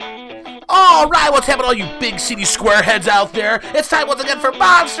All right, what's happening, all you big city squareheads out there? It's time once again for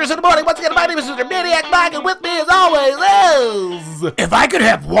Monsters in the Morning. Once again, my name is Mr. Maniac Mike, and with me, as always, is... If I could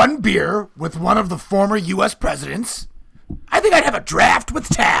have one beer with one of the former U.S. presidents, I think I'd have a draft with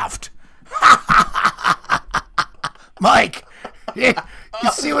Taft. Mike, you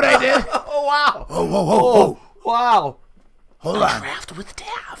see what I did? Oh, wow. Whoa. Wow. Hold A on. draft with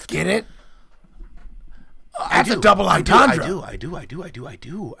Taft. Get it? That's a double entendre. I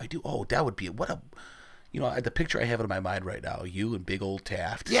do. Oh, that would be what a, the picture I have in my mind right now. You and big old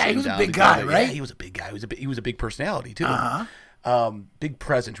Taft. Yeah, he was a down big guy, together. right? Yeah, he was a big guy. He was a big personality too. Uh-huh. Big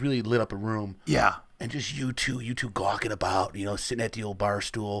presence, really lit up a room. Yeah. And just you two gawking about, sitting at the old bar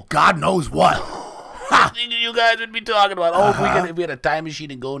stool. God knows what. What do you guys would be talking about? Oh, if we had a time machine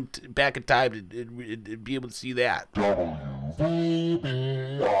and go back in time and be able to see that.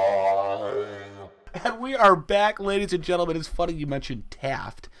 And we are back, ladies and gentlemen. It's funny you mentioned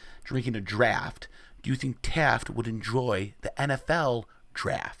Taft drinking a draft. Do you think Taft would enjoy the NFL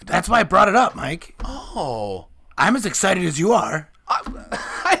draft? That's why I brought it up, Mike. Oh. I'm as excited as you are.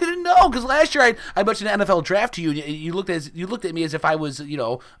 I didn't know, because last year I mentioned the NFL draft to you, and you looked at me as if I was,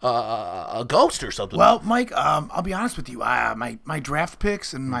 a ghost or something. Well, Mike, I'll be honest with you. My draft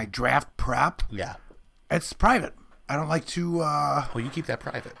picks and my draft prep, yeah. it's private. I don't like to... Well, you keep that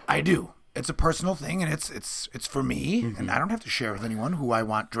private. I do. It's a personal thing, and it's for me, and I don't have to share with anyone who I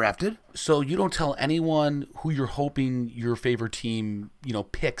want drafted. So you don't tell anyone who you're hoping your favorite team,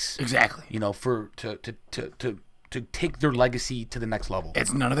 picks. Exactly. To take their legacy to the next level.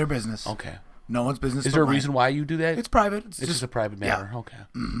 It's none of their business. Okay. No one's business. Is there a reason why you do that? It's private. It's just a private matter. Yeah. Okay.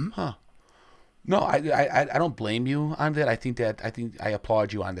 Mm-hmm. Huh. No, I don't blame you on that. I think I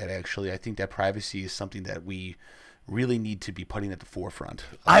applaud you on that. Actually, I think that privacy is something that we really need to be putting at the forefront.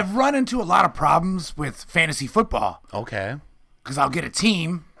 I've run into a lot of problems with fantasy football. Okay. Because I'll get a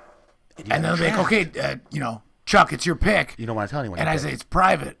team, and they'll be like, okay, Chuck, it's your pick. You don't want to tell anyone. And I say it's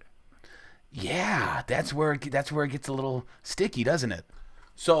private. Yeah, that's where it gets a little sticky, doesn't it?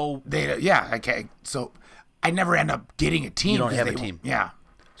 So okay. So I never end up getting a team. You don't have a team. Yeah.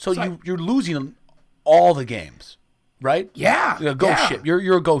 So you're losing all the games, right? Yeah. You're a ghost ship.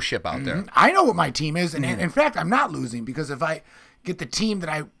 You're a ghost ship out there. I know what my team is, and in fact, I'm not losing because if I get the team that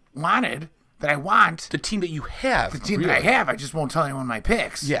I want, the team that you have, that I have, I just won't tell anyone my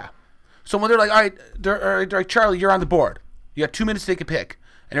picks. Yeah. So when they're like, all right, Charlie, you're on the board. You got 2 minutes to take a pick.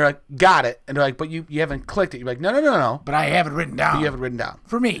 And they're like, got it. And they're like, but you haven't clicked it. You're like, no. But I have it written down. But you have it written down.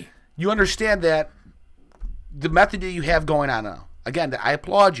 For me. You understand that the method that you have going on now. Again, I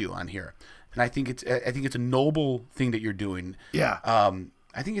applaud you on here. And I think it's a noble thing that you're doing. Yeah. I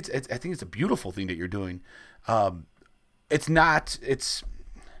think it's a beautiful thing that you're doing.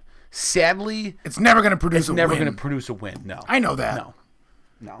 Sadly, it's never going to produce a win. It's never going to produce a win. No. I know that.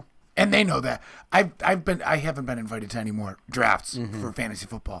 No. And they know that. I haven't been invited to any more drafts for fantasy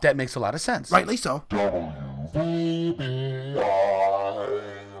football. That makes a lot of sense. Rightly so.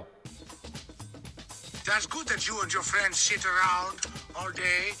 That's good that you and your friends sit around all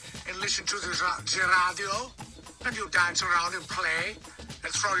day and listen to the radio, and you dance around and play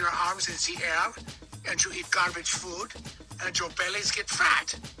and throw your arms in the air, and you eat garbage food, and your bellies get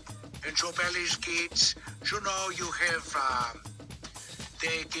fat, and your bellies get, you have.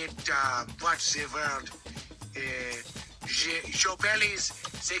 They get, what's the word? Your bellies,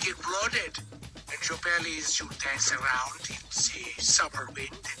 they get bloated. And your bellies, you dance around in the summer wind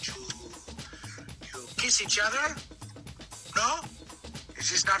and you kiss each other? No?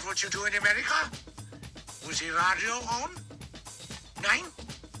 Is this not what you do in America? Was the radio on? 9?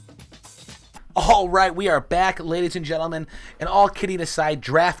 All right, we are back, ladies and gentlemen. And all kidding aside,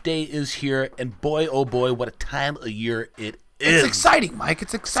 draft day is here. And boy, oh boy, what a time of year it is. It's exciting, Mike.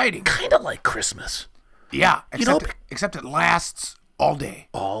 It's exciting. Kind of like Christmas. Yeah. Except it lasts all day.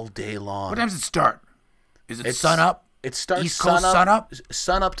 All day long. What time does it start? Is it sun up? It starts East Coast sun up?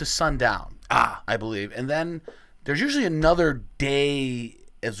 Sun up to sundown, I believe. And then there's usually another day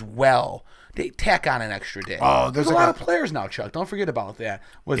as well. They tack on an extra day. Oh, there's a lot of players now, Chuck. Don't forget about that.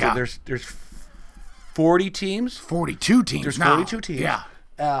 There's 40 teams? 42 teams There's now. 42 teams. Yeah.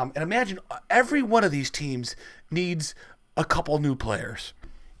 And imagine every one of these teams needs a couple new players.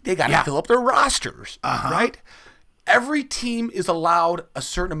 They got to fill up their rosters, right? Every team is allowed a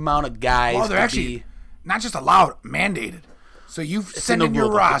certain amount of guys. Well, they're actually not just allowed, mandated. So you send in your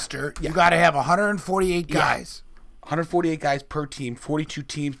roster, you got to have 148 guys. 148 guys per team, 42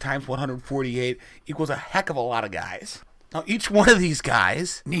 teams times 148 equals a heck of a lot of guys. Now, each one of these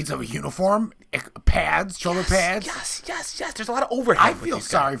guys needs a uniform, pads, shoulder pads. Yes. There's a lot of overhead. I feel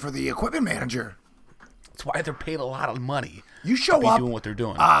sorry for the equipment manager. That's why they're paid a lot of money. You show to be up doing what they're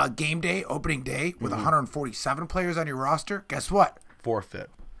doing. Game day, opening day, with 147 players on your roster. Guess what? Forfeit.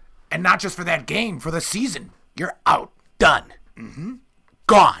 And not just for that game, for the season. You're out. Done.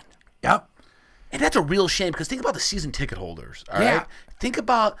 Gone. Yep. And that's a real shame because think about the season ticket holders. All Yeah. right. Think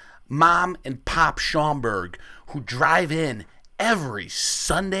about Mom and Pop Schaumburg who drive in every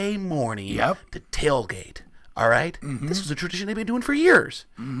Sunday morning Yep. to tailgate. All right. This was a tradition they've been doing for years.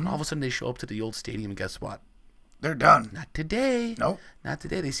 All of a sudden they show up to the old stadium and guess what? They're done. Not today. Nope. Not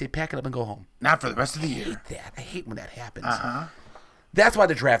today. They say pack it up and go home. Not for the rest of the I year. hate that. I hate when that happens. That's why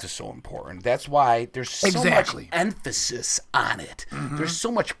the draft is so important. That's why there's so Exactly. much emphasis on it. There's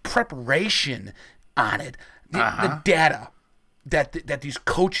so much preparation on it. The data that these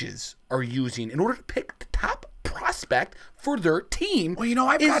coaches are using in order to pick the top prospect for their team Well, you know,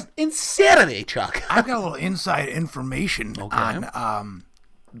 I've is got- insanity, Chuck. I've got a little inside information on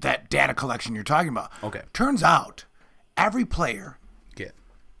that data collection you're talking about. Okay. Turns out every player Okay.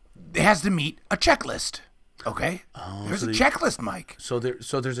 has to meet a checklist. Okay? There's so a the- checklist, Mike. So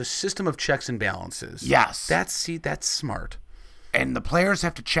there's a system of checks and balances. Yes. That's smart. And the players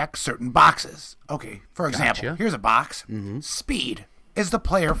have to check certain boxes. Okay, for example, Gotcha. here's a box. Speed. Is the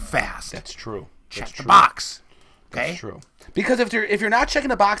player fast? That's true. Check That's the true. box. Okay? That's true. Because if you're not checking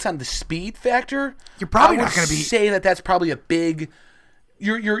the box on the speed factor, You're probably I would not gonna be- say that's probably a big.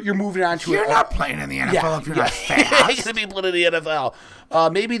 You're moving on to You're a- not playing in the NFL if you're not You're fast. gonna be playing in the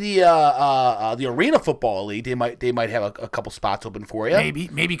NFL. Maybe the Arena Football League. They might have a couple spots open for you.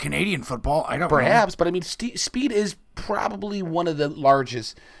 Maybe Canadian football. I don't know. Perhaps, but I mean, speed is probably one of the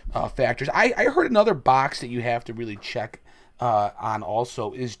largest factors. I heard another box that you have to really check on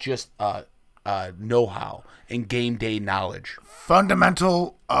also is just know-how and game day knowledge.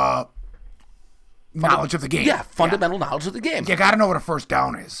 Fundamental knowledge of the game. Yeah, fundamental knowledge of the game. You got to know what a first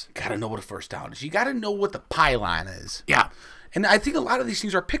down is. Gotta know what a first down is. You gotta know what the pylon is. Yeah. And I think a lot of these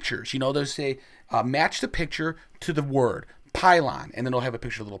things are pictures. You know, they'll say match the picture to the word pylon, and then they'll have a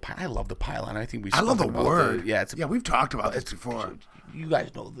picture of the little pylon. I love the pylon. I think I love the word. Yeah, we've talked about this before. You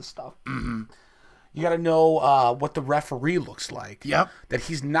guys know this stuff. You got to know what the referee looks like. Yep. That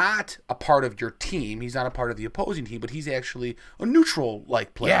he's not a part of your team. He's not a part of the opposing team, but he's actually a neutral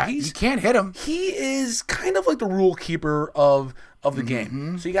like player. Yeah, you can't hit him. He is kind of like the rule keeper of the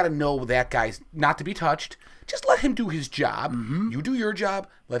game. So you got to know that guy's not to be touched. Just let him do his job. You do your job.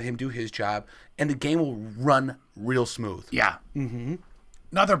 Let him do his job, and the game will run real smooth. Yeah.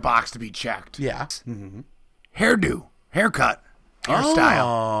 Another box to be checked. Yeah. Hairdo, haircut, hairstyle.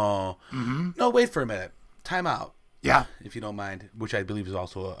 Oh. No, wait for a minute. Time out. Yeah. If you don't mind, which I believe is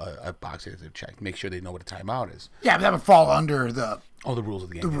also a box that they check. Make sure they know what a timeout is. Yeah, but that would fall under the The rules of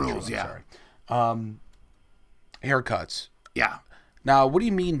the game. rules, I'm yeah. sorry. Haircuts. yeah. Now, what do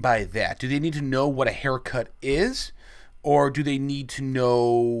you mean by that? Do they need to know what a haircut is, or do they need to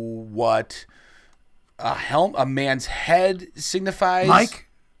know what a man's head signifies? Mike,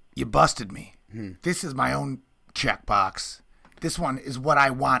 you busted me. This is my own checkbox. This one is what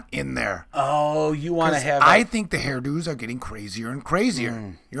I want in there. Oh, you want to 'Cause have I think the hairdos are getting crazier and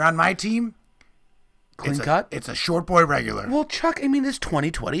crazier. You're on my team. clean cut? It's a short boy regular. Well, Chuck, I mean, it's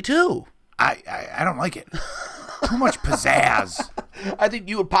 2022. I don't like it. Too much pizzazz. I think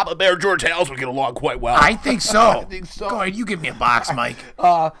you and Papa Bear George Hales would get along quite well. I think so. I think so. Go ahead, you give me a box, Mike.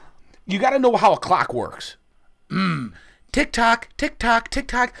 You got to know how a clock works. Tick tock, tick tock, tick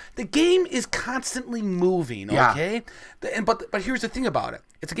tock. The game is constantly moving. Yeah. Okay, but here's the thing about it.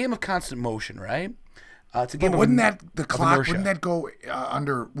 It's a game of constant motion, right? It's a game. But of wouldn't the clock? inertia. Wouldn't that go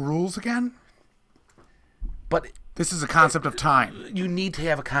under rules again? But This is a concept of time. you need to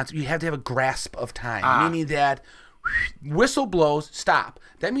have a concept. You have to have a grasp of time, meaning that whistle blows, stop.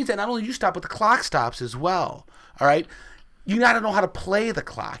 That means that not only you stop, but the clock stops as well. All right. You got to know how to play the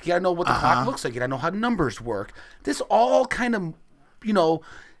clock. You got to know what the clock looks like. You got to know how numbers work. This all kind of,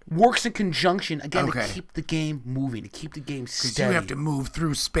 works in conjunction again Okay. to keep the game moving, to keep the game Because steady. you have to move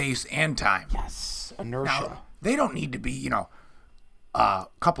through space and time. Yes, inertia. Now, they don't need to be, a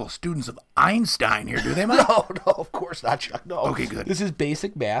couple of students of Einstein here, do they, Mike? No, of course not, Chuck. No. Okay, good. This is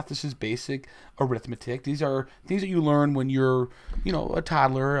basic math. This is basic arithmetic. These are things that you learn when you're, a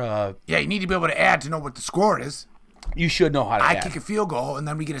toddler. Yeah, you need to be able to add to know what the score is. You should know how to I add. kick a field goal, and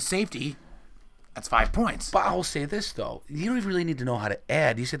then we get a safety. That's 5 points. But I'll say this, though. You don't really need to know how to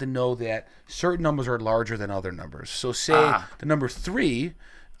add. You just have to know that certain numbers are larger than other numbers. So say the number 3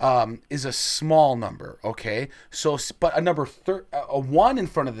 is a small number, okay? So, but a number, a 1 in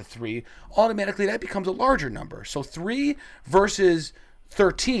front of the 3, automatically that becomes a larger number. So 3 versus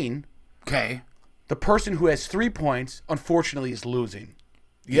 13, Okay. the person who has 3 points, unfortunately, is losing.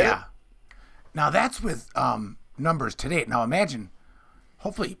 Yeah. Now that's with numbers today. Now imagine,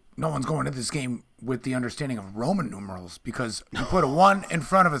 hopefully no one's going into this game with the understanding of Roman numerals, because you put a 1 in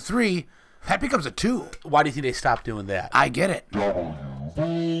front of a 3, that becomes a 2. Why do you think they stopped doing that? I get it.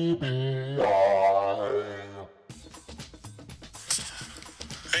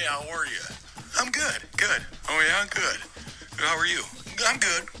 Hey, how are you? I'm good. Good. Oh, yeah, good. How are you? I'm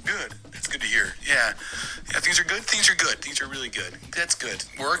good. Good. That's good to hear. Yeah. Yeah, things are good. Things are good. Things are really good. That's good.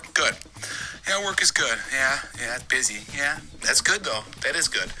 Work? Good. Yeah, work is good. Yeah. Yeah, it's busy. Yeah. That's good, though. That is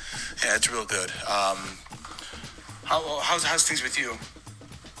good. Yeah, it's real good. How's things with you?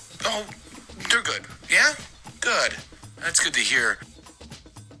 Oh, they're good. Yeah? Good. That's good to hear.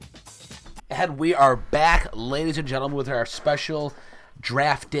 And we are back, ladies and gentlemen, with our special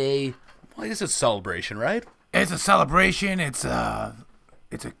draft day. Well, I guess it's a celebration, right? It's a celebration. It's a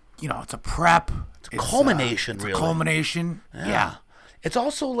prep. It's a culmination, it's really. A culmination. Yeah. It's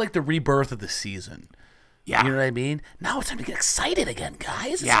also like the rebirth of the season. Yeah. You know what I mean? Now it's time to get excited again,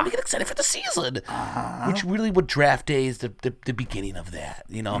 guys. It's Yeah. time to get excited for the season. Which really what draft day is the beginning of that.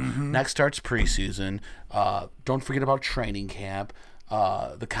 You know, next starts preseason. Don't forget about training camp,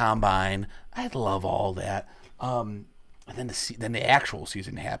 the combine. I love all that. And then the actual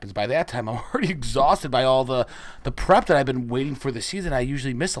season happens. By that time, I'm already exhausted by all the prep that I've been waiting for the season. I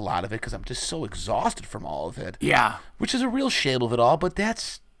usually miss a lot of it because I'm just so exhausted from all of it. Yeah. Which is a real shame of it all, but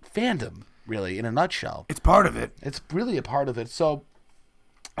that's fandom, really, in a nutshell. It's part of it. It's really a part of it. So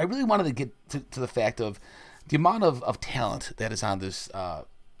I really wanted to get to the fact of the amount of talent that is on this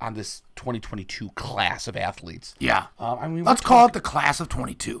 2022 class of athletes. Yeah. Let's Let's call it the class of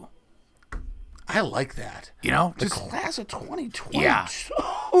 22. I like that. You know? The class of 2022. Yeah.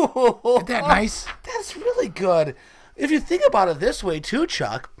 Isn't that nice? That's really good. If you think about it this way too,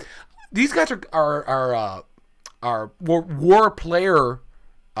 Chuck, these guys are war player,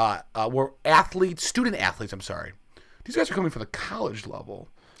 war athletes, student athletes. I'm sorry. These guys are coming from the college level.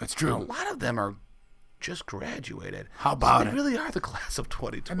 That's true. And a lot of them are just graduated. How about They it? really are the class of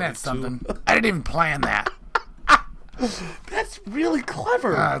 2022. And that's something. I didn't even plan that. That's really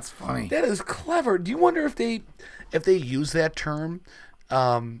clever. That's funny. That is clever. Do you wonder if they use that term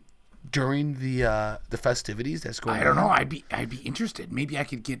during the festivities that's going on? I don't know. I'd be interested. Maybe I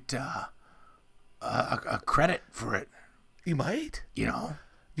could get a credit for it. You might. You know,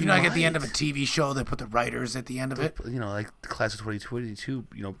 like at the end of a TV show, they put the writers at the end of it. You know, like the class of 2022.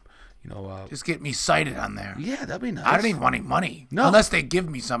 You know. Just get me cited on there. Yeah, that'd be nice. I don't even want any money. No. Unless they give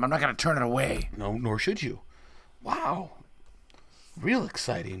me some, I'm not going to turn it away. No, nor should you. Wow. Real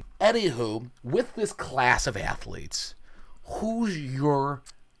exciting. Anywho, with this class of athletes, who's your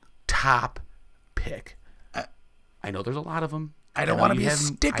top pick? I know there's a lot of them. I don't want to be a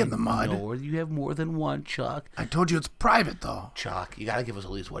stick in the mud. I know you have more than one, Chuck. I told you it's private, though. Chuck, you got to give us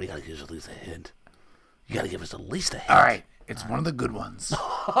at least what? You got to give us at least a hint. You got to give us at least a hint. All right. It's one of the good ones.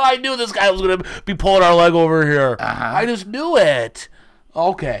 I knew this guy was going to be pulling our leg over here. I just knew it.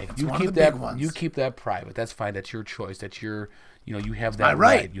 Okay, It's you one keep of the that. big ones. You keep that private. That's fine. That's your choice. That's your. You have that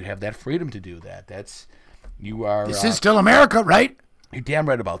right. You have that freedom to do that. That's. You are. This is still America, right? You're damn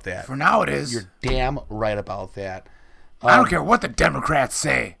right about that. For now, it is. You're damn right about that. I don't care what the Democrats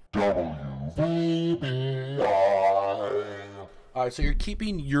say. All right, so you're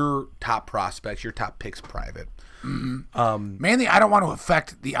keeping your top prospects, your top picks private. Mainly, I don't want to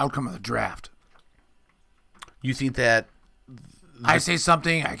affect the outcome of the draft. You think that I say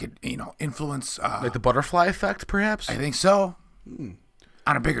something, I could, influence. like the butterfly effect, perhaps, I think so. On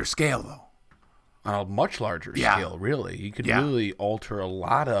a bigger scale, though. on a much larger Yeah. scale, really, you could Yeah. really alter a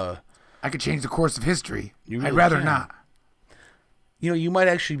lot of. I could change the course of history. You I'd really rather can. not. You might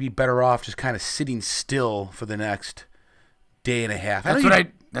actually be better off just kind of sitting still for the next day and a half. That's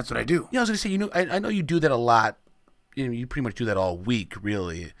what I do. Yeah, I was gonna say, I know you do that a lot. You pretty much do that all week,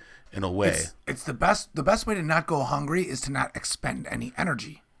 really, in a way. It's the best. The best way to not go hungry is to not expend any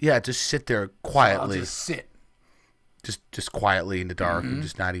energy. Yeah, just sit there I'll quietly, just sit. just quietly in the dark, and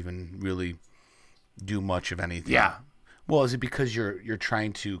just not even really do much of anything. Yeah. Well, is it because you're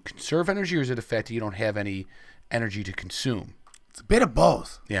trying to conserve energy, or is it the fact that you don't have any energy to consume? It's a bit of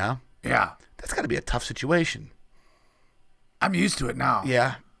both. Yeah, Yeah. that's got to be a tough situation. I'm used to it now.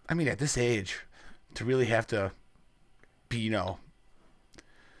 Yeah, I mean, at this age, to really have to be, You know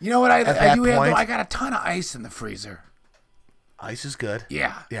what I At do that have, though? point- I got a ton of ice in the freezer. ice is good.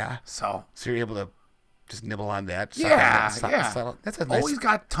 Yeah. Yeah. So. So you're able to just nibble on that. suck Yeah. on that, Yeah. That's a nice. Always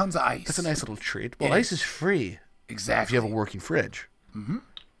got tons of ice. That's a nice little treat. Well, It ice is. is free if Exactly. you have a working fridge. Mm-hmm.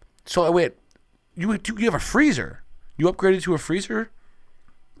 So wait, you have a freezer? You upgraded to a freezer?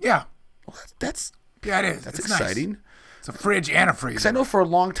 Yeah. Well, that's Yeah, it is. that's It's nice. exciting. It's a fridge and a Because freezer. I know for a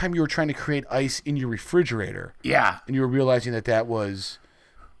long time you were trying to create ice in your refrigerator, Yeah. and you were realizing that was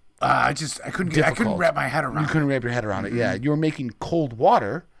I couldn't difficult. wrap my head You around it. couldn't wrap your head around it. Yeah, you were making cold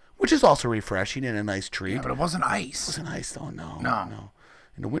water, which is also refreshing and a nice treat. Yeah, but it wasn't ice. It wasn't ice though. No. No.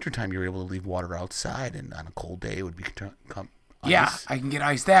 In the wintertime, you were able to leave water outside, and on a cold day, it would become ice. Yeah, I can get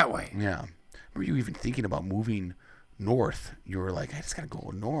ice that way. Yeah. Were you even thinking about moving north? You were like, I just got to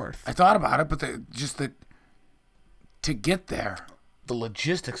go north. I thought about it, but to get there. The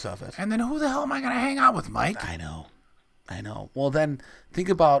logistics of it. And then who the hell am I going to hang out with, Mike? I know. Well, then think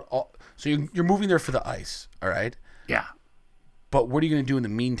about so you're moving there for the ice, all right? Yeah. But what are you going to do in the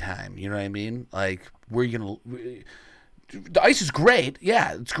meantime? You know what I mean? Like, where are you going to... The ice is great.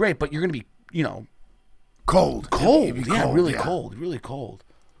 Yeah, it's great, but you're going to be, Cold. cold. It'd be Yeah, cold, really yeah. cold. Really cold.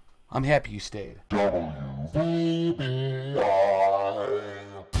 I'm happy you stayed.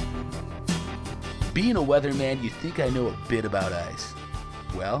 Being a weatherman, you think I know a bit about ice.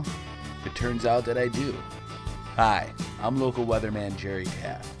 Well, it turns out that I do. Hi, I'm local weatherman Jerry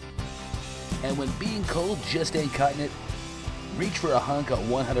Taft. And when being cold just ain't cutting it, reach for a hunk of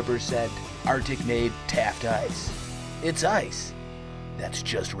 100% Arctic-made Taft ice. It's ice. That's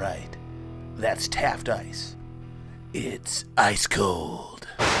just right. That's Taft ice. It's ice cold.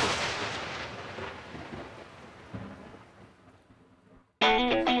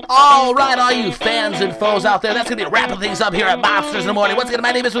 All right, all you fans and foes out there, that's going to be wrapping things up here at Mobsters in the Morning. Once again,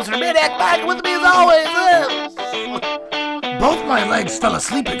 my name is Mr. Midak. Back with me as always is... Both my legs fell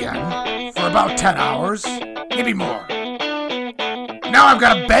asleep again for about 10 hours, maybe more. Now I've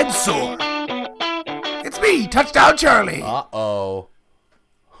got a bed sore. It's me, Touchdown Charlie. Uh-oh.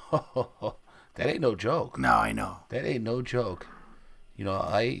 That ain't no joke. No, I know. That ain't no joke.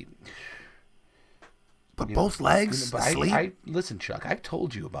 But both legs asleep? Listen, Chuck, I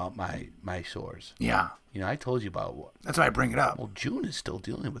told you about my sores. Yeah, I told you about what. that's why I bring it up. Well, June is still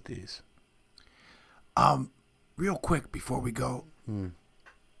dealing with these. Real quick before we go,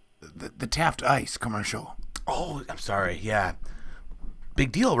 the Taft Ice commercial. Oh, I'm sorry. Yeah.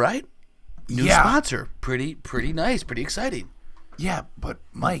 Big deal, right? New Yeah. sponsor. Pretty nice. Pretty exciting. Yeah, but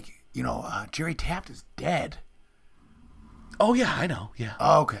Mike, Jerry Taft is dead. Oh, yeah, I know. Yeah.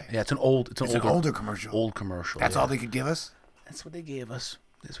 Oh, okay. Yeah, it's an older commercial. Old commercial. That's yeah. all they could give us? That's what they gave us.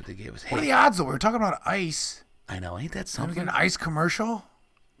 What Hey, are the odds, though? We were talking about ice. I know. Ain't that I'm something? get an ice commercial?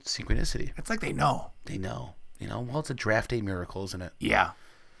 Synchronicity. It's like they know. They know. Well, it's a draft day miracle, isn't it? Yeah.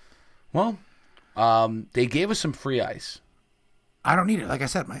 Well, they gave us some free ice. I don't need it. Like I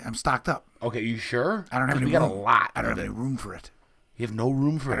said, I'm stocked up. Okay, you sure? I don't have 'Cause any we got room. a lot. I don't of have it. any room for it. You have no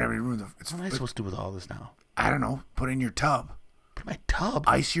room for I don't it. have any room. What am I supposed to do with all this now? I don't know. Put it in your tub. Put it in my tub.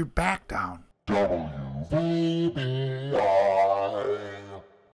 Ice your back down. WBR.